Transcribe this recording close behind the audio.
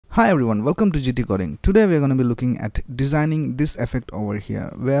Hi everyone, welcome to GT Coding. Today we are going to be looking at designing this effect over here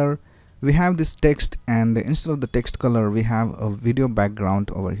where we have this text and instead of the text color we have a video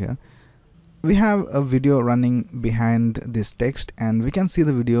background over here. We have a video running behind this text and we can see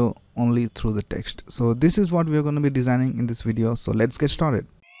the video only through the text. So this is what we are going to be designing in this video. So let's get started.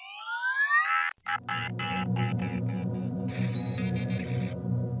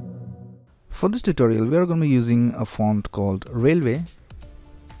 For this tutorial we are going to be using a font called Raleway.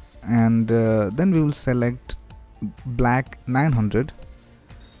 And then we will select black 900.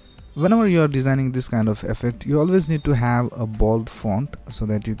 Whenever you are designing this kind of effect, you always need to have a bold font so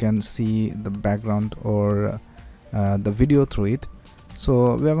that you can see the background or the video through it.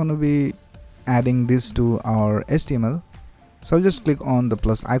 So we are going to be adding this to our HTML. So I'll just click on the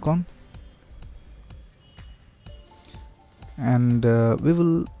plus icon and we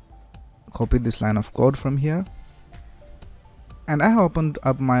will copy this line of code from here. And I have opened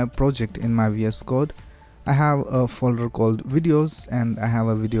up my project in my VS Code. I have a folder called videos and I have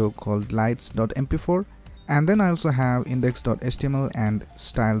a video called lights.mp4, and then I also have index.html and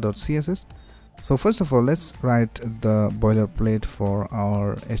style.css. So first of all, let's write the boilerplate for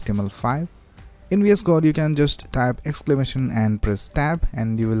our HTML5. In VS Code you can just type exclamation and press tab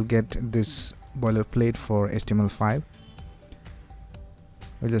and you will get this boilerplate for HTML5.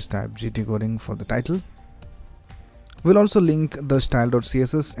 We'll just type GT coding for the title. We'll also link the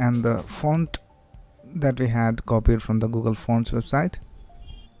style.css and the font that we had copied from the Google Fonts website.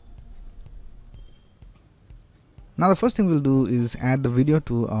 Now the first thing we'll do is add the video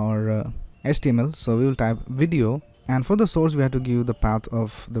to our HTML. So we will type video, and for the source we have to give the path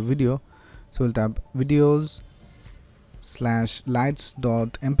of the video. So we'll type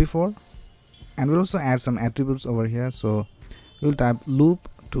videos/lights.mp4, and we'll also add some attributes over here. So we'll type loop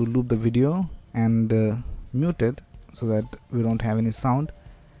to loop the video and muted so that we don't have any sound,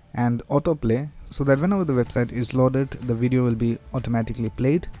 and autoplay so that whenever the website is loaded the video will be automatically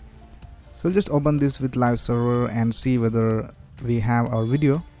played. So we'll just open this with live server and see whether we have our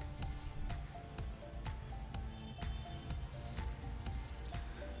video.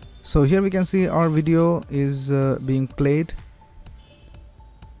 So here we can see our video is being played.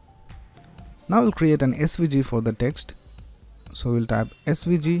 Now we'll create an SVG for the text. So we'll type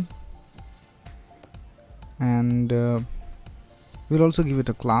SVG and we'll also give it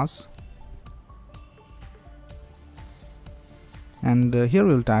a class, and here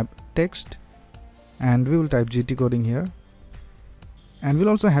we'll type text and we will type GT coding here, and we'll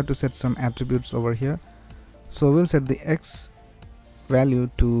also have to set some attributes over here. So we'll set the X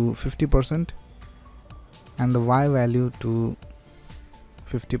value to 50% and the Y value to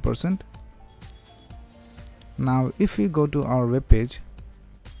 50%. Now if we go to our web page,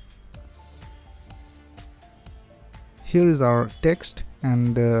 here is our text,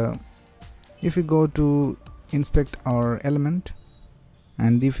 and if we go to inspect our element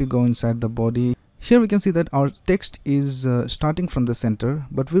and if we go inside the body, here we can see that our text is starting from the center,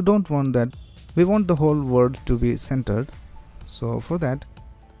 but we don't want that. We want the whole word to be centered. So for that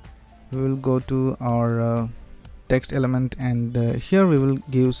we will go to our text element, and here we will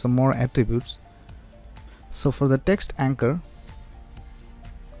give some more attributes. So for the text anchor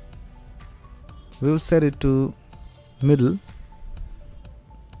we will set it to middle.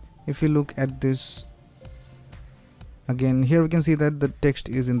 If you look at this again, here we can see that the text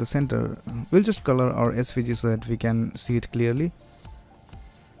is in the center. We'll just color our SVG so that we can see it clearly.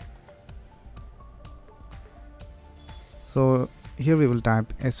 So here we will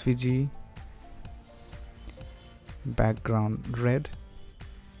type SVG background red.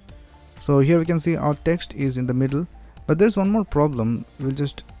 So here we can see our text is in the middle, but there's one more problem. We'll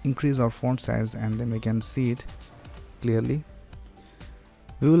just increase our font size and then we can see it clearly.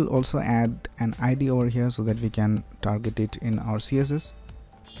 We will also add an ID over here so that we can target it in our CSS.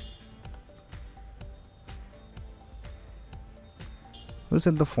 We'll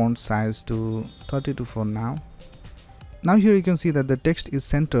set the font size to 32 for now. Now here you can see that the text is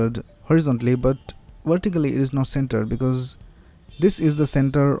centered horizontally, but vertically it is not centered because this is the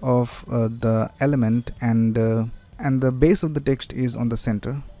center of the element, and the base of the text is on the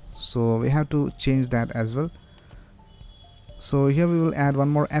center. So we have to change that as well. So here we will add one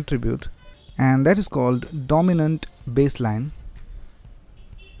more attribute, and that is called dominant baseline,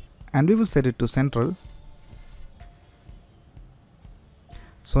 and we will set it to central.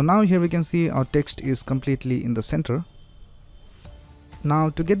 So now here we can see our text is completely in the center. Now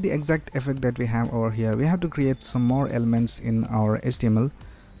to get the exact effect that we have over here, we have to create some more elements in our HTML.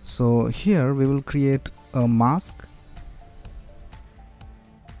 So here we will create a mask,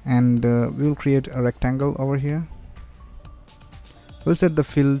 and we will create a rectangle over here. We'll set the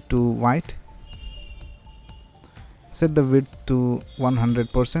fill to white, set the width to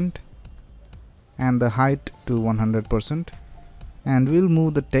 100% and the height to 100%, and we'll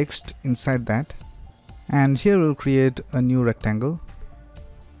move the text inside that. And here we'll create a new rectangle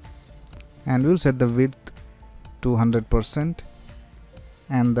and we'll set the width to 100%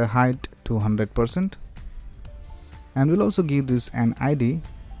 and the height to 100%, and we'll also give this an ID,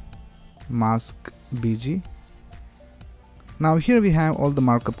 mask BG. Now here we have all the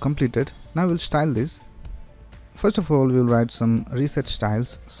markup completed. Now we'll style this. First of all, we'll write some reset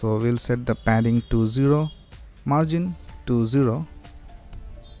styles. So we'll set the padding to 0, margin to 0,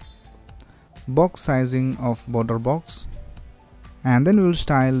 box sizing of border box, and then we'll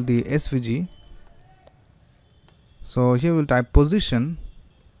style the SVG. So here we'll type position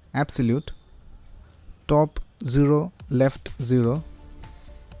absolute, top 0, left 0,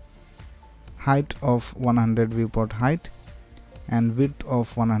 height of 100 viewport height, and width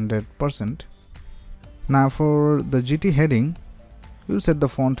of 100%. Now for the GT heading, we'll set the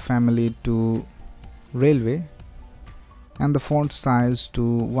font family to Raleway and the font size to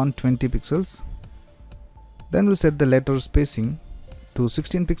 120 pixels. Then we'll set the letter spacing to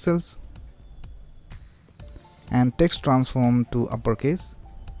 16 pixels and text transform to uppercase.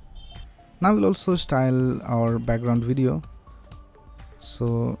 Now we'll also style our background video.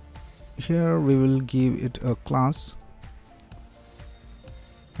 So here we will give it a class,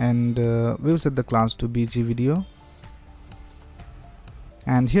 and we will set the class to BG video,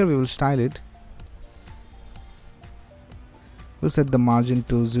 and here we will style it. We'll set the margin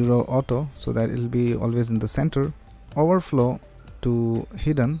to 0 auto so that it will be always in the center, overflow to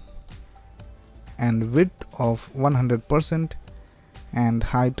hidden, and width of 100% and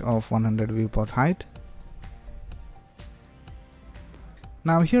height of 100 viewport height.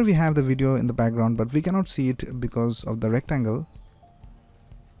 Now here we have the video in the background, but we cannot see it because of the rectangle.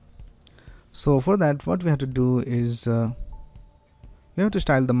 So for that, what we have to do is we have to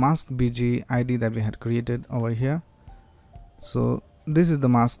style the mask BG ID that we had created over here. So this is the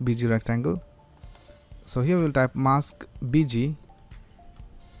mask BG rectangle. So here we'll type mask BG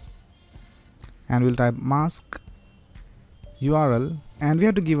and we'll type mask URL, and we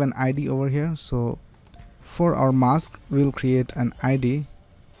have to give an ID over here. So for our mask, we'll create an ID,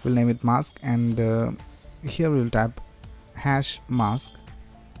 we'll name it mask, and here we'll type hash mask.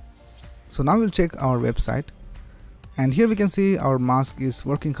 So now we'll check our website, and here we can see our mask is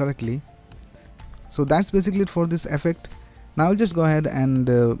working correctly. So that's basically it for this effect. Now I'll just go ahead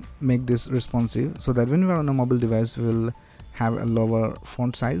and make this responsive so that when we are on a mobile device, we'll have a lower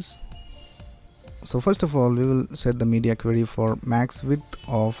font size. So first of all, we will set the media query for max width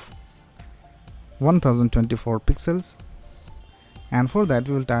of 1024 pixels, and for that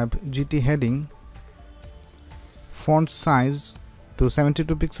we will type GT heading font size to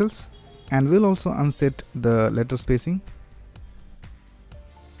 72 pixels, and we'll also unset the letter spacing.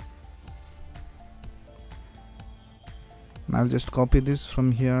 I'll just copy this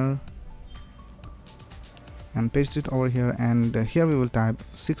from here and paste it over here, and here we will type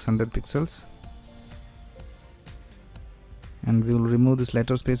 600 pixels, and we will remove this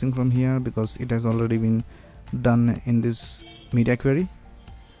letter spacing from here because it has already been done in this media query.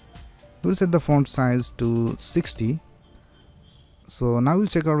 We'll set the font size to 60. So now we'll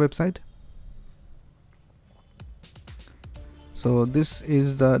check our website. So this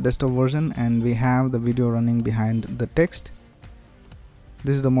is the desktop version, and we have the video running behind the text.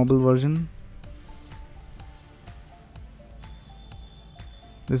 This is the mobile version.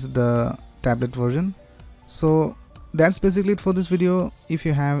 This is the tablet version. So that's basically it for this video. If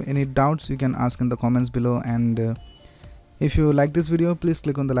you have any doubts, you can ask in the comments below, and if you like this video, please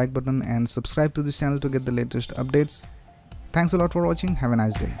click on the like button and subscribe to this channel to get the latest updates. Thanks a lot for watching. Have a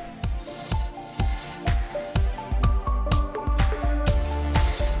nice day.